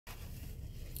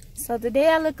So today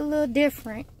I look a little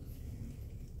different.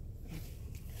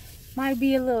 Might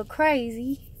be a little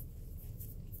crazy.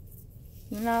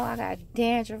 You know, I got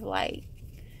dandruff like.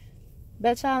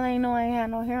 Bet y'all ain't know I ain't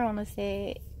had no hair on the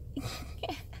head.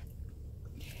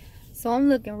 So I'm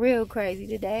looking real crazy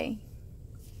today.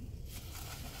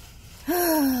 But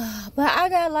I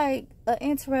got like an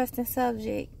interesting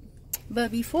subject.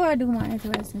 But before I do my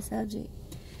interesting subject,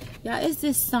 y'all, it's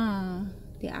this song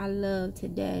that I love to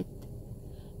death.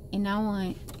 And I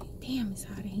want, damn, it's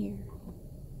hot in here.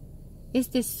 It's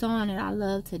this song that I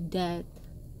love to death.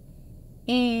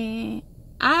 And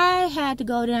I had to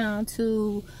go down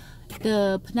to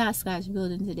the Penobscot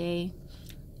building today.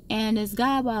 And this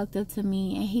guy walked up to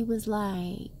me and he was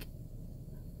like,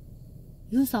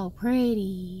 "You so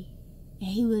pretty." And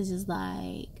he was just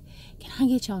like, "Can I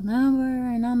get your number?"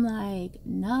 And I'm like,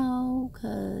 "No,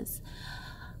 cause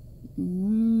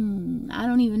I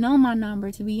don't even know my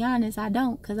number, to be honest. I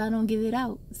don't, cause I don't give it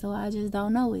out, so I just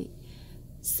don't know it."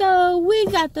 So we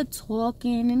got to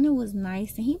talking and it was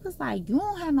nice. And he was like, "You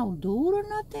don't have no dude or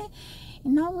nothing?"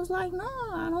 And I was like, "No,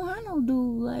 I don't have no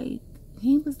dude." Like,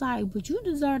 he was like, "But you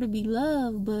deserve to be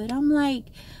loved." But I'm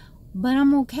like, "But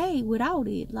I'm okay without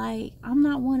it. Like, I'm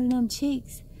not one of them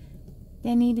chicks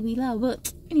that need to be loved."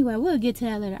 But anyway, we'll get to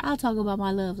that later. I'll talk about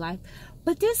my love life.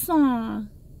 But this song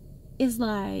is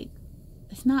like,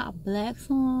 it's not a black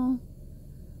song,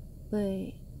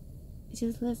 but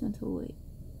just listen to it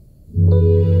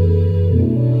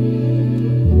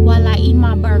while I eat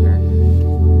my burger.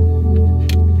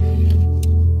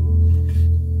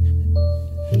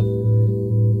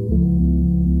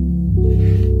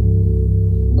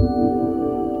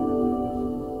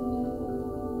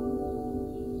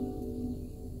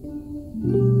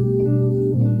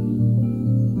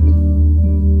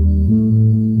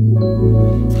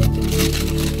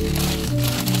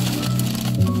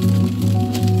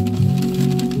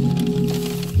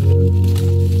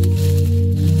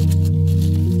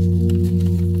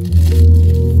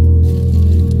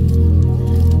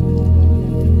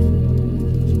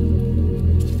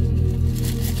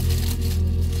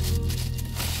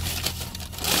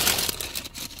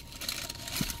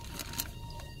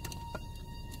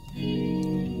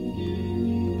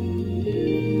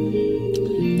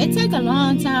 It took a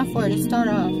long time for it to start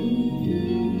off.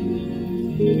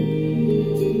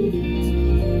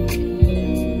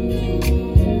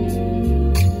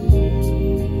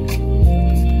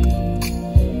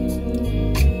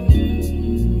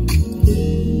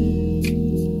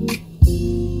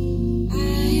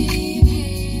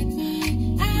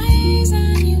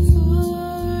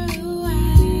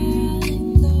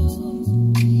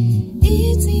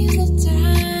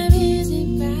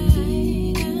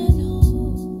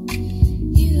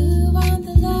 You want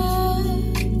the love.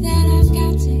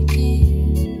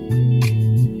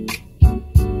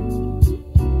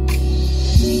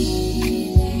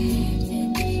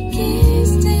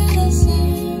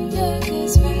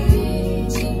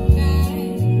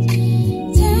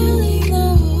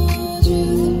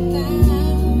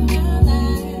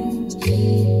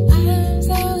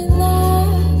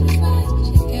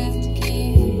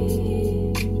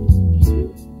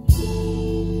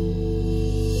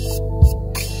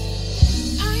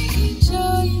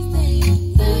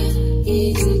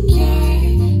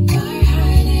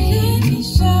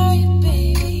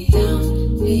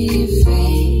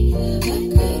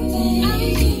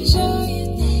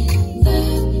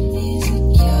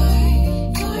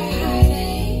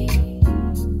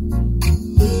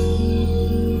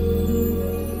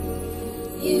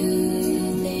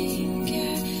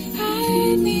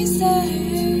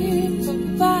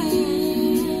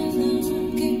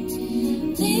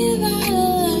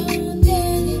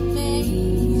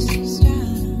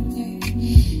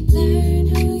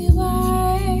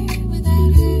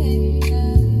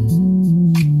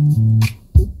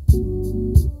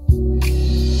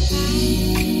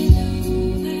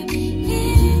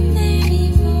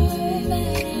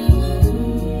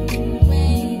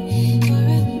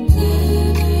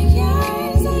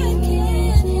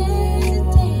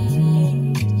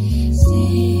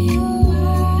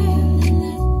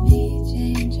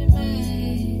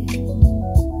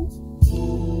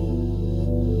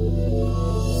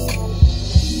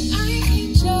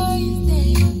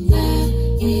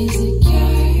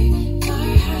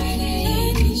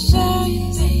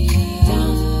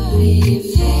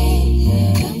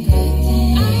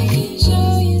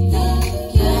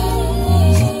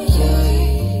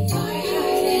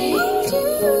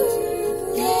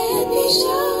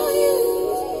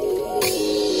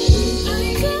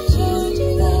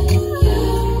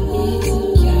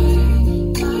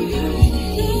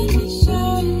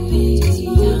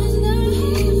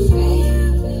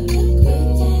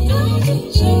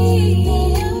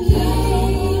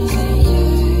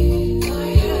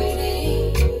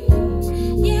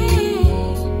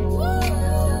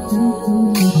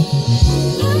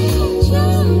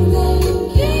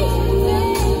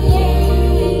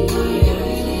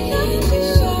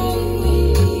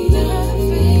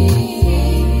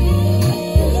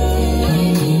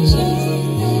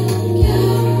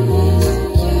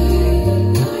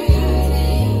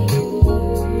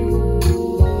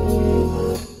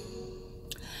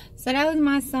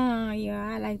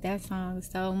 I like that song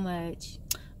so much.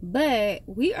 But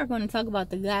we are going to talk about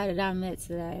the guy that I met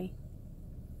today.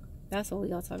 That's what we're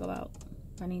going to talk about.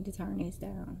 I need to turn this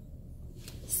down.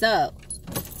 So,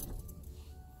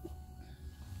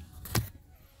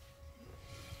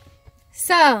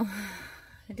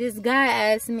 this guy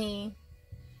asked me,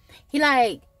 he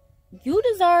like, you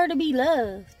deserve to be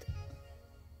loved.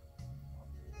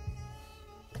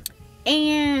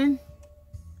 And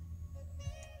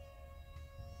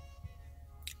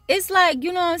it's like,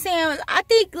 you know what I'm saying? I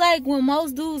think like when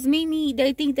most dudes meet me,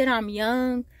 they think that I'm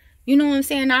young. You know what I'm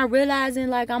saying? Not realizing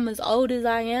like I'm as old as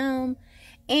I am.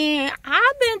 And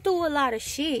I've been through a lot of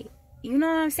shit. You know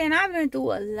what I'm saying? I've been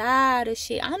through a lot of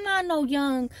shit. I'm not no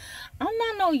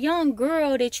young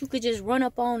girl that you could just run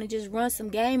up on and just run some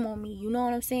game on me. You know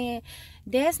what I'm saying?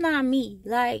 That's not me.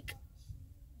 Like,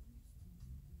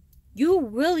 you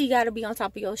really got to be on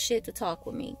top of your shit to talk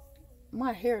with me.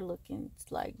 My hair looking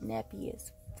like nappy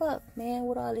as fuck, man,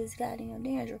 with all this goddamn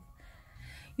dandruff.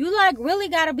 You like really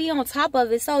got to be on top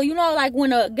of it. So, you know, like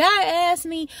when a guy asks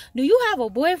me, do you have a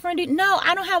boyfriend? No,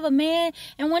 I don't have a man.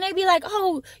 And when they be like,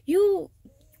 oh,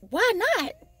 why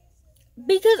not?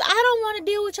 Because I don't want to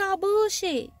deal with y'all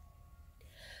bullshit.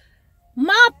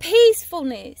 My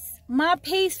peacefulness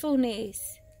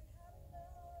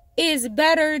is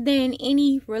better than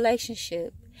any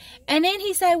relationship. And then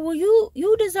he said, well, you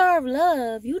deserve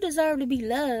love. You deserve to be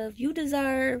loved. You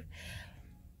deserve,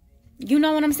 you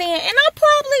know what I'm saying? And I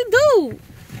probably do.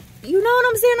 You know what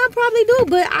I'm saying? I probably do.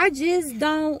 But I just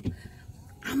don't.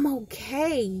 I'm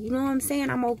okay. You know what I'm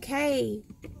saying? I'm okay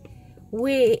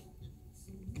with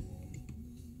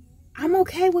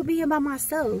being by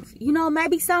myself. You know,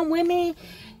 maybe some women,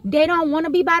 they don't want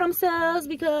to be by themselves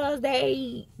because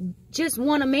they just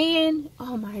want a man.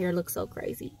 Oh, my hair looks so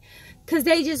crazy. Because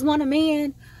they just want a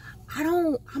man.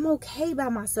 I'm okay by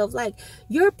myself. Like,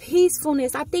 your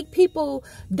peacefulness, I think people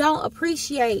don't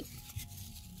appreciate.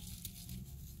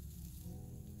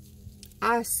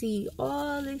 I see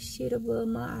all this shit above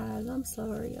my eyes. I'm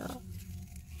sorry, y'all.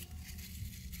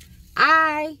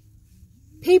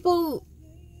 People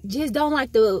just don't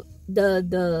like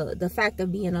the fact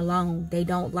of being alone. They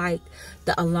don't like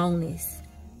the aloneness.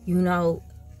 You know,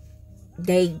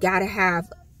 they gotta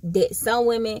have that. Some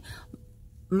women,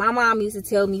 my mom used to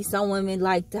tell me, some women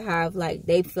like to have, like,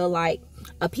 they feel like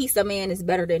a piece of man is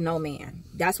better than no man.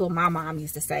 That's what my mom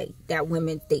used to say, that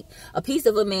women think a piece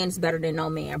of a man is better than no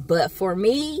man. But for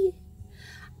me,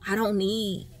 I don't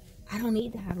need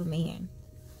to have a man.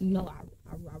 You know,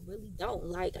 I really don't.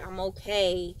 Like, I'm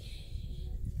okay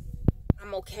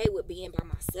with being by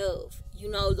myself. You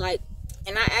know, like,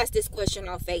 and I asked this question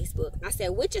on Facebook. I said,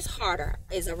 which is harder?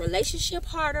 Is a relationship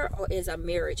harder or is a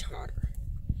marriage harder?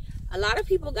 A lot of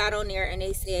people got on there and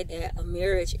they said that a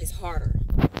marriage is harder.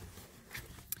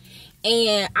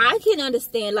 And I can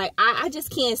understand, like, I just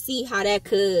can't see how that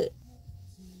could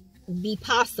be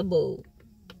possible.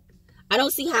 I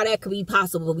don't see how that could be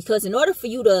possible, because in order for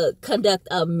you to conduct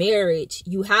a marriage,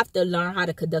 you have to learn how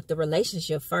to conduct a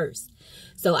relationship first.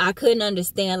 So I couldn't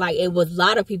understand, like, it was a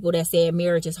lot of people that said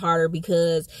marriage is harder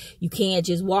because you can't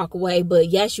just walk away. But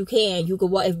yes, you can. You could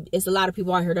walk. It's a lot of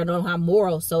people out here that don't have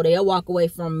morals, so they'll walk away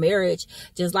from marriage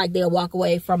just like they'll walk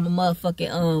away from a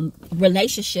motherfucking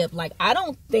relationship. Like, I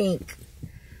don't think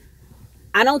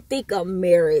a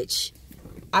marriage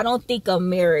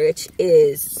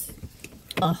is.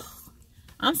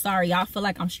 I'm sorry, y'all feel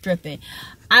like I'm stripping.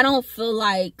 I don't feel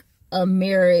like a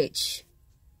marriage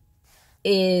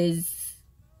is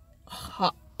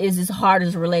as hard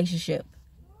as a relationship.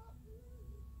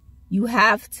 You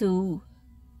have to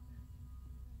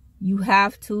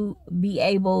be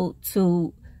able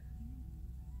to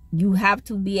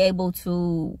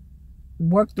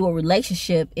work through a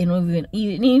relationship even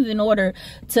in order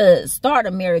to start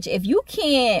a marriage. If you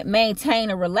can't maintain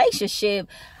a relationship,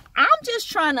 I'm just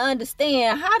trying to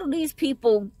understand, how do these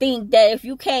people think that if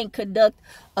you can't conduct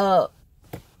don't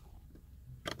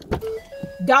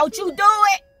you do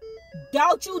it?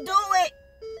 Don't you do it?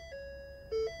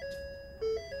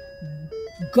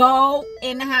 Go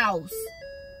in the house.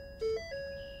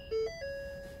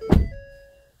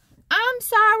 I'm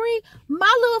sorry,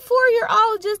 my little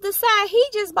 4-year-old just decided he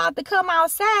just about to come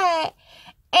outside,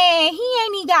 and he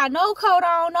ain't even got no coat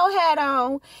on, no hat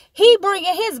on. He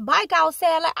bringing his bike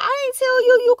outside. Like, I ain't tell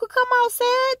you could come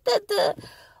outside.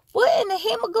 What in the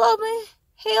hemoglobin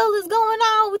hell is going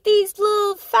on with these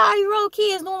little 5-year-old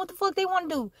kids doing what the fuck they want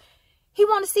to do? He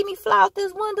want to see me fly out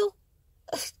this window?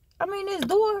 I mean, this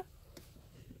door.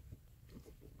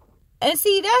 And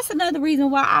see, that's another reason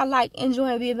why I like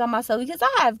enjoying being by myself, because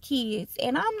I have kids,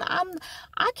 and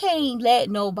I can't let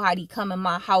nobody come in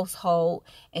my household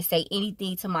and say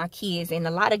anything to my kids. And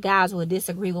a lot of guys will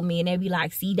disagree with me, and they be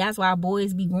like, see, that's why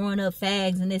boys be growing up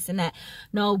fags and this and that.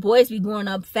 No, boys be growing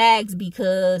up fags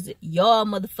because y'all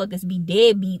motherfuckers be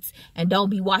deadbeats and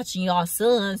don't be watching y'all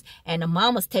sons, and the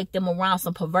mamas take them around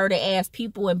some perverted ass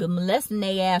people and be molesting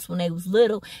their ass when they was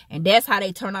little, and that's how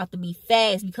they turn out to be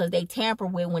fags, because they tamper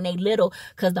with when they little,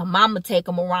 because the mama take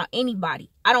them around anybody.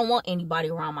 I don't want anybody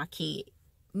around my kid.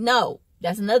 No,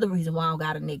 that's another reason why I don't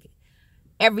got a nigga.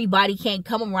 Everybody can't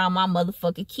come around my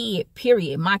motherfucking kid,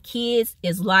 period. My kids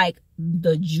is like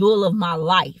the jewel of my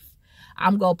life.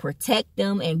 I'm gonna protect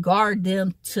them and guard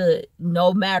them to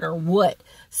no matter what.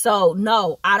 So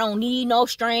no, I don't need no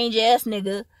strange ass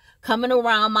nigga coming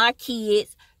around my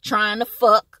kids trying to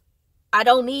fuck. I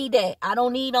don't need that. I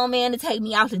don't need no man to take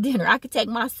me out to dinner. I could take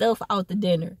myself out to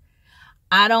dinner.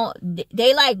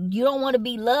 They like, you don't want to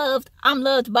be loved. I'm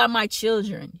loved by my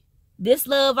children. This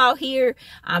love out here,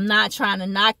 I'm not trying to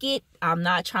knock it. I'm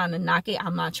not trying to knock it.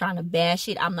 I'm not trying to bash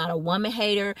it. I'm not a woman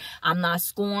hater. I'm not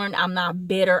scorned. I'm not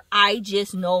bitter. I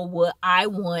just know what I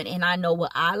want, and I know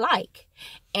what I like.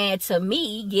 And to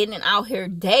me, getting out here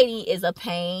dating is a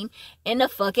pain in the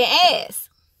fucking ass.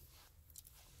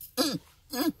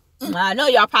 I know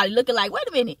y'all probably looking like, wait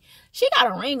a minute, she got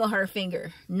a ring on her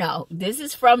finger. No, this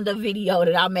is from the video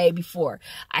that I made before.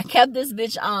 I kept this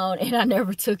bitch on and I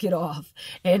never took it off.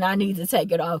 And I need to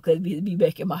take it off because it be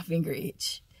making my finger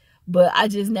itch. But I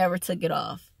just never took it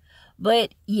off.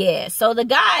 But yeah, so the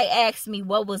guy asked me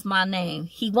what was my name.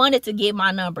 He wanted to get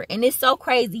my number. And it's so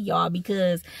crazy, y'all,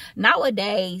 because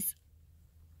nowadays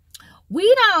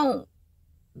we don't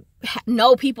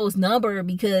know people's number,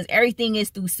 because everything is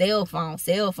through cell phone.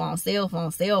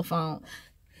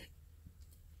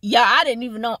 Yeah, I didn't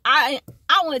even know. I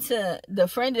went to the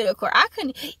friend of the court. I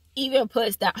couldn't even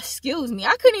put down, excuse me,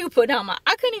 I couldn't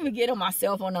even get on my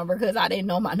cell phone number because I didn't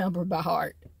know my number by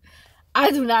heart.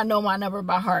 I do not know my number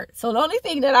by heart. So the only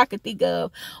thing that I could think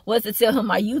of was to tell him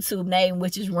my YouTube name,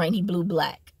 which is Rainy Blue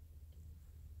Black.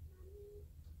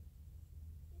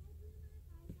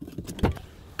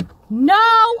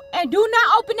 No, and do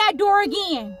not open that door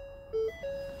again.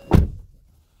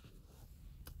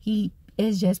 He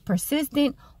is just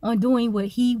persistent on doing what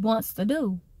he wants to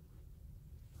do.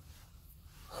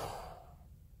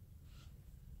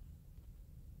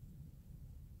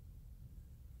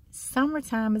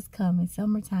 Summertime is coming.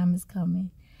 Summertime is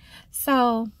coming.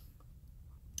 So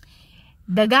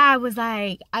the guy was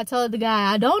like, I told the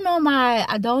guy, I don't know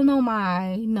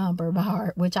my number by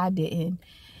heart, which I didn't.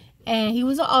 And he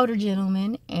was an older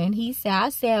gentleman, and I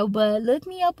said, but look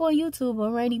me up on YouTube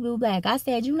on Rainy Blue Black. I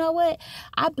said, you know what?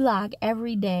 I block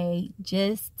every day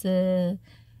just to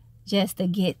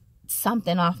get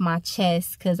something off my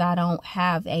chest, because I don't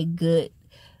have a good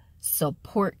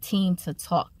support team to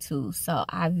talk to. So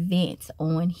I vent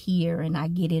on here and I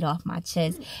get it off my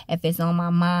chest. If it's on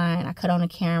my mind, I cut on the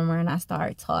camera and I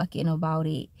start talking about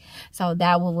it. So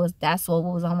that's what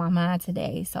was on my mind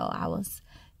today. So I was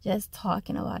just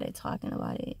talking about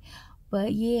it.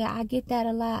 But yeah, I get that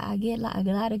a lot. I get a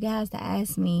lot of guys that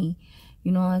ask me,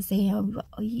 you know what I'm saying,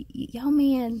 yo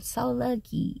man, so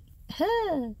lucky.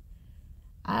 Huh.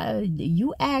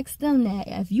 You ask them that.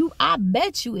 I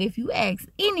bet you if you ask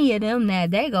any of them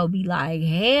that, they gonna be like,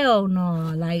 hell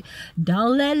no. Like,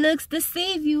 don't let looks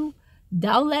deceive you.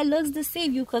 Don't let looks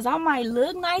deceive you, because I might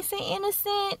look nice and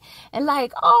innocent and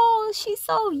like, oh, she's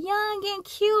so young and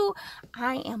cute.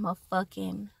 I am a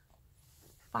fucking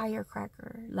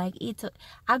firecracker. Like,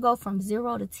 I go from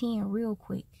 0 to 10 real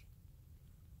quick.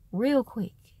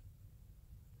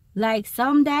 Like,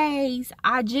 some days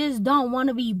I just don't want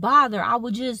to be bothered. I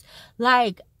would just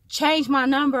like change my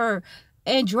number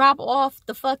and drop off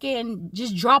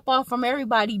from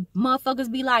everybody.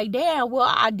 Motherfuckers be like, damn,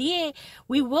 well, I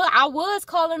was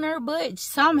calling her, but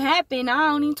something happened. I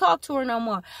don't even talk to her no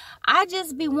more. I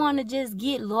just be wanting to just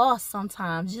get lost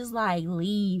sometimes. Just like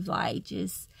leave, like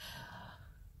just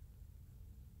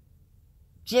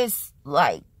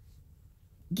like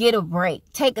get a break.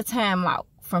 Take a time out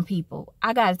from people.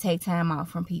 I gotta take time out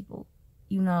from people.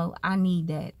 You know, I need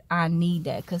that.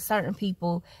 Because certain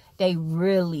people, they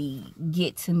really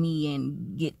get to me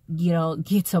and get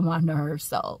to my nerves.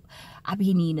 So I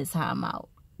be needing a time out.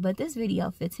 But this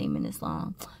video 15 minutes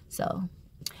long. So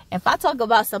if I talk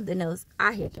about something else,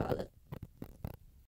 I hit y'all up.